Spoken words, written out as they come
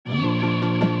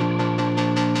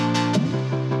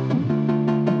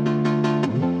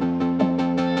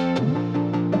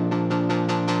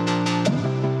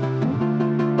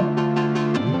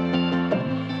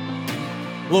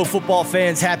Hello, football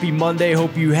fans. Happy Monday.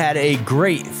 Hope you had a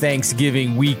great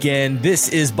Thanksgiving weekend. This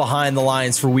is Behind the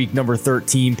Lines for week number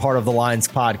 13, part of the Lines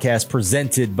podcast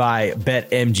presented by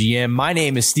BetMGM. My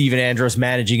name is Steven Andros,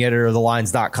 managing editor of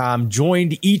thelines.com,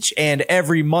 joined each and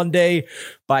every Monday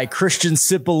by Christian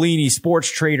Cipollini, sports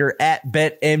trader at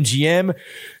BetMGM.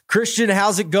 Christian,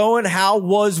 how's it going? How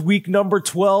was week number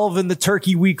 12 and the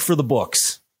turkey week for the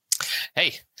books?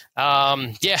 Hey.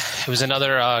 It was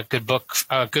another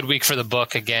good week for the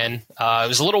book again. It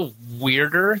was a little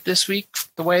weirder this week,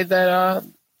 the way that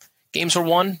games were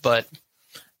won, but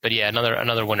yeah,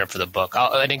 another winner for the book.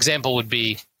 An example would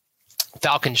be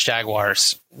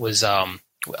Falcons-Jaguars was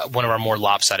one of our more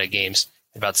lopsided games.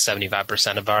 About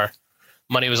 75% of our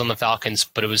money was on the Falcons,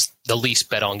 but it was the least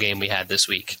bet on game we had this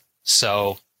week.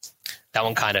 So that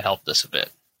one kind of helped us a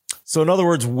bit. So in other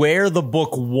words, where the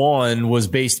book won was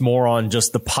based more on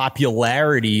just the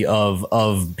popularity of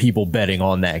people betting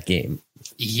on that game.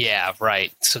 Yeah,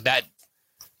 right. So that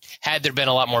had there been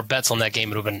a lot more bets on that game,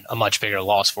 it would have been a much bigger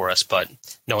loss for us, but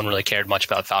no one really cared much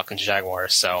about Falcons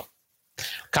Jaguars. So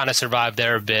kind of survived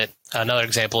there a bit. Another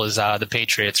example is the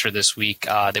Patriots for this week.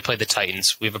 They played the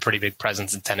Titans. We have a pretty big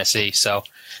presence in Tennessee. So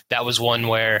that was one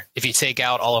where if you take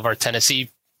out all of our Tennessee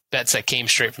bets that came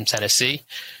straight from Tennessee,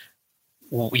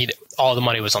 all the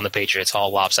money was on the Patriots,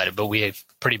 all lopsided, but we have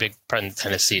pretty big presence in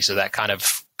Tennessee, so that kind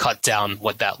of cut down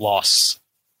what that loss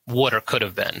would or could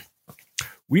have been.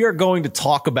 We are going to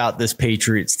talk about this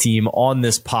Patriots team on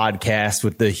this podcast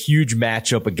with the huge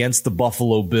matchup against the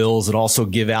Buffalo Bills and also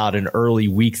give out an early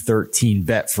week 13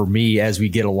 bet for me as we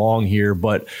get along here.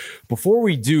 But before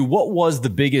we do, what was the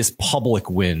biggest public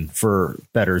win for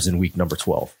bettors in week number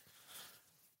 12?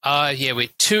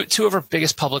 Two of our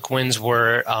biggest public wins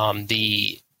were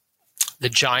the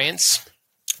Giants.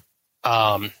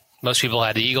 Most people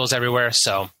had the Eagles everywhere,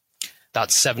 so about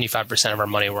 75% of our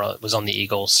money was on the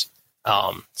Eagles.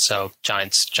 So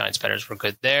Giants bettors were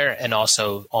good there, and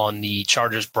also on the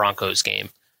Chargers-Broncos game.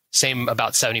 Same,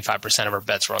 about 75% of our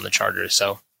bets were on the Chargers,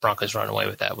 so Broncos running away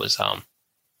with that was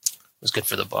good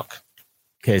for the book.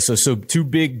 Okay, so two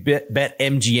big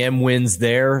BetMGM wins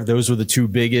there. Those were the two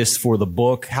biggest for the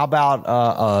book. How about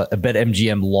a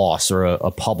BetMGM loss or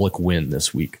a public win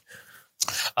this week?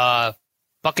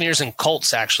 Buccaneers and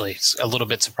Colts, actually. It's a little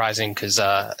bit surprising because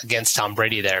against Tom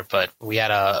Brady there, but we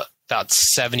had about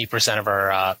 70% of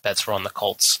our bets were on the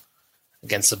Colts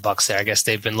against the Bucs there. I guess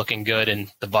they've been looking good,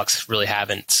 and the Bucs really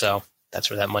haven't, so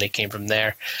that's where that money came from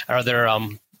there. Our other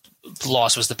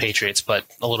loss was the Patriots, but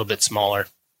a little bit smaller,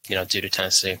 due to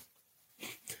Tennessee.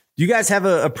 You guys have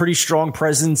a pretty strong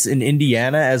presence in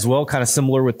Indiana as well, kind of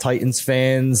similar with Titans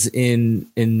fans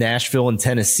in Nashville and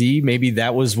Tennessee. Maybe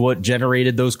that was what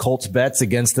generated those Colts bets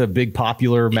against a big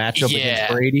popular matchup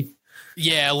against Brady.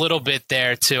 Yeah, a little bit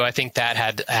there too. I think that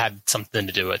had something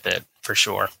to do with it for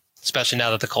sure. Especially now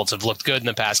that the Colts have looked good in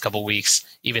the past couple of weeks,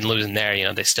 even losing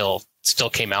there, they still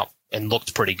came out and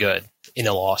looked pretty good in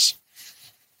a loss.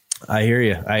 I hear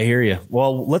you.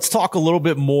 Well, let's talk a little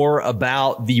bit more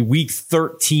about the week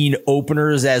 13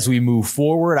 openers as we move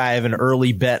forward. I have an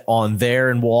early bet on there,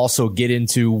 and we'll also get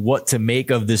into what to make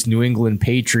of this New England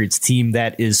Patriots team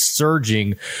that is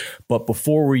surging. But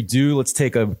before we do, let's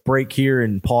take a break here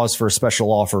and pause for a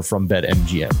special offer from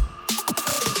BetMGM.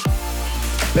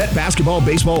 Bet basketball,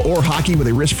 baseball, or hockey with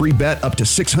a risk-free bet up to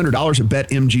 $600 at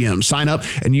BetMGM. Sign up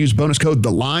and use bonus code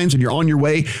THELINES, and you're on your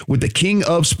way with the king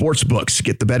of sportsbooks.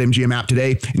 Get the BetMGM app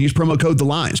today and use promo code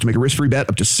THELINES to make a risk-free bet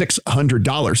up to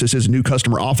 $600. This is a new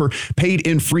customer offer. Paid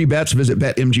in free bets. Visit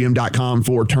BetMGM.com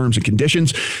for terms and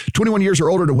conditions. 21 years or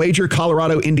older to wager.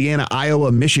 Colorado, Indiana,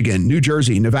 Iowa, Michigan, New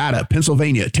Jersey, Nevada,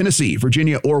 Pennsylvania, Tennessee,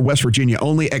 Virginia, or West Virginia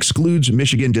only. Excludes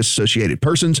Michigan disassociated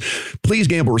persons. Please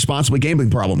gamble responsibly. Gambling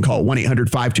problem? Call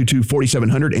 1-800-522-4700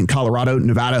 in Colorado,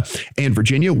 Nevada, and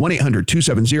Virginia.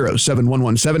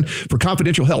 1-800-270-7117 for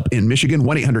confidential help in Michigan.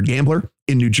 1-800-GAMBLER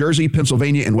in New Jersey,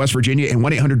 Pennsylvania, and West Virginia, and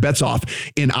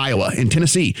 1-800-BETS-OFF in Iowa. In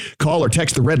Tennessee, call or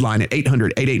text the red line at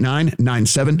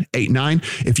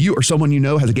 800-889-9789. If you or someone you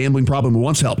know has a gambling problem and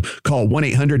wants help, call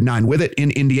 1-800-9-WITH-IT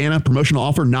in Indiana. Promotional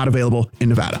offer not available in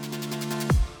Nevada.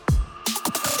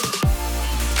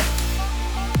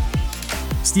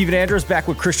 Steven Andros back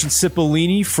with Christian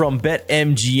Cipollini from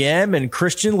BetMGM. And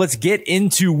Christian, let's get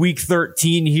into week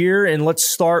 13 here, and let's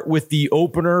start with the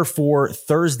opener for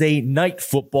Thursday night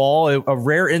football, a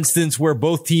rare instance where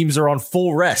both teams are on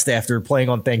full rest after playing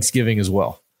on Thanksgiving as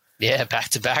well. Yeah,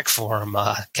 back-to-back for them.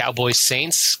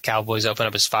 Cowboys-Saints. Cowboys open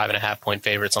up as 5.5-point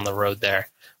favorites on the road there.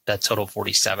 That total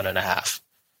 47.5.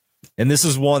 And this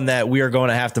is one that we are going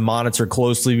to have to monitor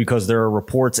closely because there are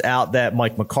reports out that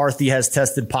Mike McCarthy has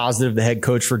tested positive, the head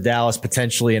coach for Dallas,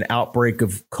 potentially an outbreak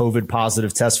of COVID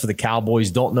positive tests for the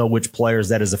Cowboys. Don't know which players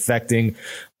that is affecting,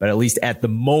 but at least at the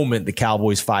moment, the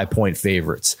Cowboys 5-point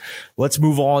favorites. Let's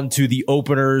move on to the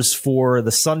openers for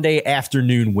the Sunday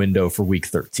afternoon window for week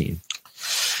 13.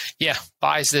 Yeah,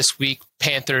 buys this week,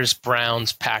 Panthers,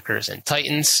 Browns, Packers, and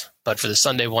Titans. But for the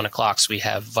Sunday 1 o'clocks, we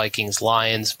have Vikings,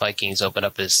 Lions. Vikings open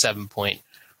up as 7-point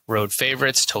road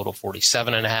favorites, total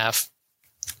 47.5.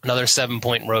 Another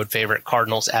 7-point road favorite,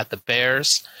 Cardinals at the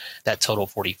Bears, that total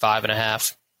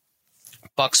 45.5.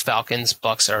 Bucks, Falcons.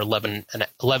 Bucks are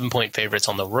 11-point favorites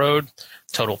on the road,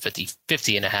 total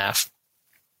 50.5.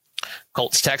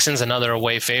 Colts, Texans, another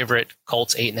away favorite.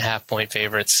 Colts 8.5-point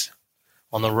favorites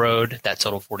on the road, that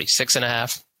total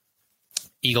 46.5.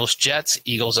 Eagles, Jets.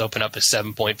 Eagles open up as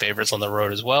 7-point favorites on the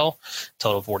road as well.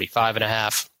 Total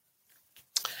 45.5.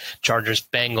 Chargers,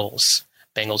 Bengals.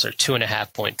 Bengals are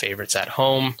 2.5-point favorites at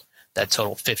home. That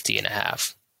total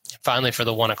 50.5. Finally, for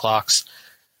the 1 o'clocks,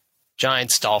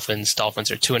 Giants, Dolphins.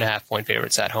 Dolphins are 2.5-point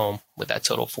favorites at home with that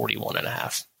total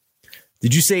 41.5.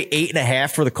 Did you say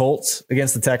 8.5 for the Colts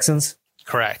against the Texans?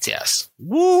 Correct. Yes.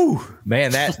 Woo,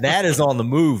 man, that is on the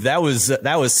move. That was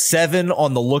 7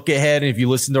 on the look ahead. And if you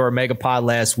listened to our Megapod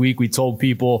last week, we told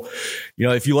people,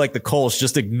 if you like the Colts,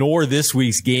 just ignore this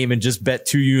week's game and just bet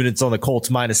 2 units on the Colts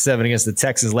 -7 against the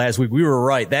Texans last week. We were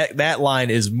right. That line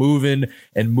is moving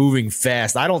and moving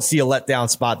fast. I don't see a letdown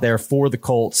spot there for the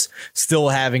Colts, still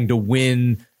having to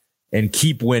win and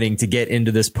keep winning to get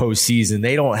into this postseason.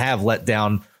 They don't have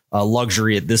letdown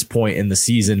luxury at this point in the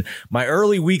season. My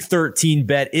early week 13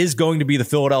 bet is going to be the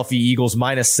Philadelphia Eagles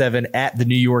 -7 at the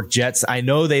New York Jets. I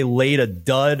know they laid a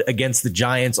dud against the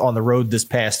Giants on the road this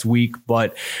past week,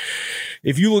 but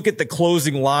if you look at the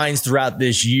closing lines throughout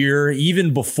this year,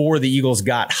 even before the Eagles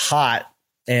got hot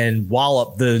and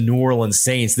walloped the New Orleans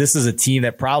Saints, this is a team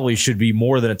that probably should be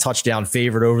more than a touchdown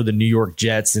favorite over the New York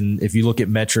Jets. And if you look at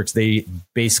metrics, they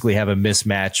basically have a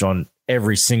mismatch on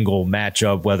every single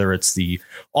matchup, whether it's the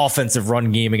offensive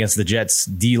run game against the Jets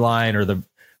D-line or the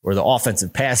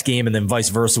offensive pass game, and then vice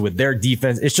versa with their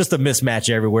defense. It's just a mismatch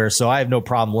everywhere. So I have no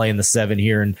problem laying the 7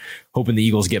 here and hoping the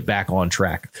Eagles get back on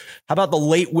track. How about the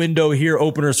late window here,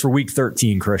 openers for week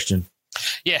 13, Christian?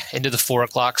 Yeah, into the 4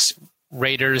 o'clocks.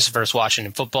 Raiders versus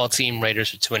Washington football team.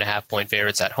 Raiders are 2.5-point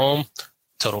favorites at home,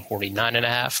 total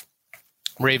 49.5.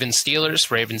 Ravens, Steelers.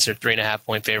 Ravens are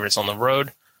 3.5-point favorites on the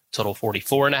road, total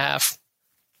 44.5.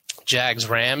 Jags,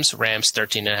 Rams. Rams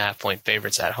 13.5-point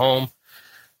favorites at home,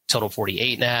 total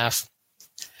 48.5.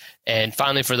 And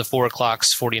finally, for the 4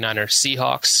 o'clocks, 49ers,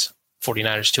 Seahawks.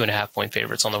 49ers 2.5-point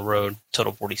favorites on the road,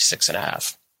 total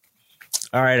 46.5.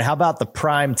 All right. How about the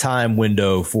prime time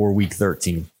window for week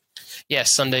 13? Yeah,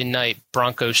 Sunday night,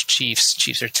 Broncos, Chiefs.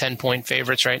 Chiefs are 10-point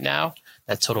favorites right now.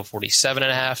 That total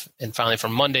 47.5. And finally, for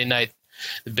Monday night,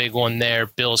 the big one there,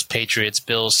 Bills, Patriots.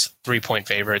 Bills 3-point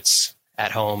favorites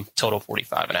at home, total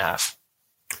 45.5.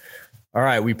 All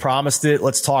right, we promised it.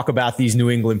 Let's talk about these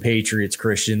New England Patriots,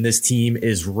 Christian. This team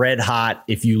is red hot.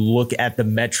 If you look at the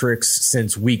metrics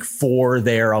since week 4,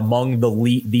 they're among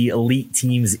the elite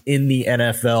teams in the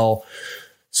NFL.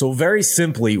 So very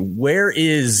simply, where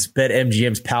is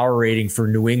BetMGM's power rating for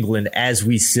New England as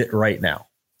we sit right now?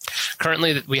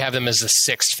 Currently, we have them as the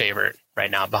 6th favorite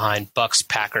right now, behind Bucks,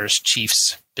 Packers,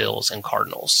 Chiefs, Bills, and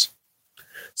Cardinals.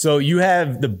 So you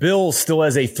have the Bills still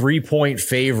as a 3-point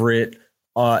favorite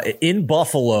in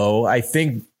Buffalo. I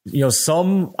think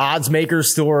some odds makers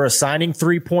still are assigning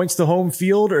 3 points to home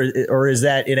field, or is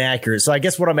that inaccurate? So I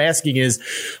guess what I'm asking is,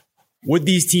 would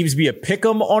these teams be a pick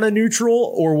 'em on a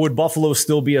neutral, or would Buffalo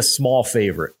still be a small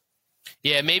favorite?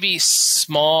 Yeah, maybe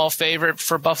small favorite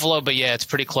for Buffalo, but yeah, it's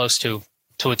pretty close to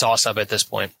a toss-up at this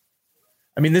point.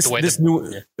 I mean,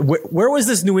 where was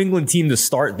this New England team to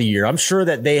start the year? I'm sure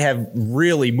that they have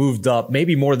really moved up,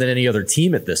 maybe more than any other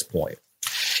team at this point.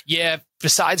 Yeah,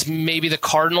 besides maybe the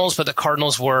Cardinals, but the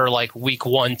Cardinals were like week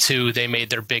 1, 2, they made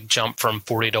their big jump from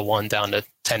 40-1 down to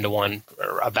 10-1,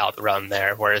 or about around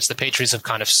there. Whereas the Patriots have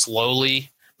kind of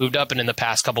slowly moved up, and in the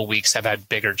past couple of weeks have had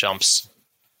bigger jumps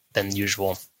than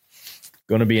usual.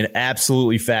 Going to be an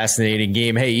absolutely fascinating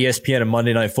game. Hey, ESPN and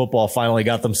Monday Night Football finally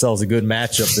got themselves a good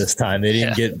matchup this time. They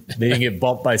didn't get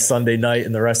bumped by Sunday night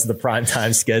and the rest of the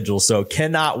primetime schedule. So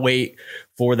cannot wait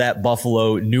for that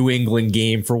Buffalo New England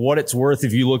game. For what it's worth,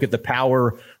 if you look at the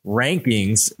power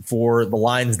rankings for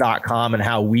thelines.com and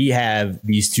how we have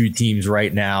these two teams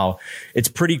right now, it's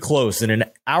pretty close. And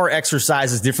our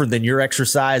exercise is different than your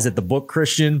exercise at the book,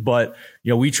 Christian, but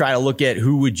we try to look at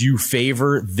who would you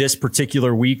favor this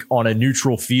particular week on a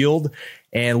neutral field.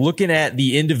 And looking at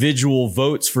the individual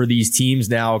votes for these teams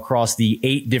now across the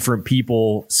 8 different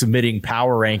people submitting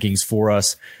power rankings for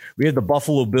us, we have the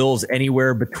Buffalo Bills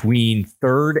anywhere between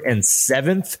 3rd and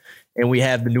 7th, and we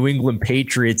have the New England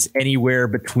Patriots anywhere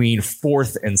between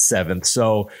 4th and 7th.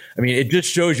 So, it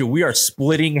just shows you we are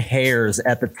splitting hairs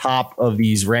at the top of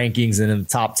these rankings and in the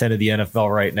top 10 of the NFL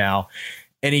right now.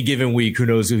 Any given week, who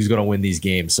knows who's going to win these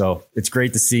games. So it's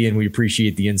great to see, and we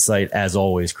appreciate the insight as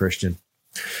always, Christian.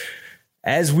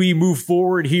 As we move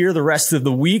forward here the rest of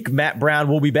the week, Matt Brown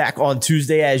will be back on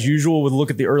Tuesday as usual with a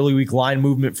look at the early week line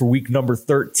movement for week number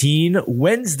 13.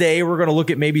 Wednesday, we're going to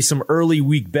look at maybe some early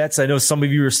week bets. I know some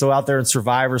of you are still out there in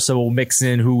Survivor, so we'll mix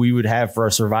in who we would have for our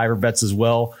Survivor bets as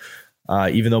well,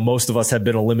 even though most of us have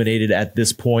been eliminated at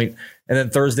this point. And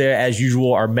then Thursday, as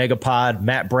usual, our Megapod,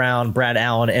 Matt Brown, Brad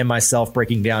Allen, and myself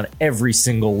breaking down every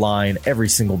single line, every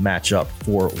single matchup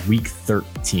for week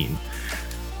 13.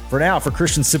 For now, for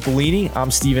Christian Cipollini,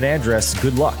 I'm Steven Andress.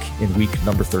 Good luck in week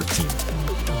number 13.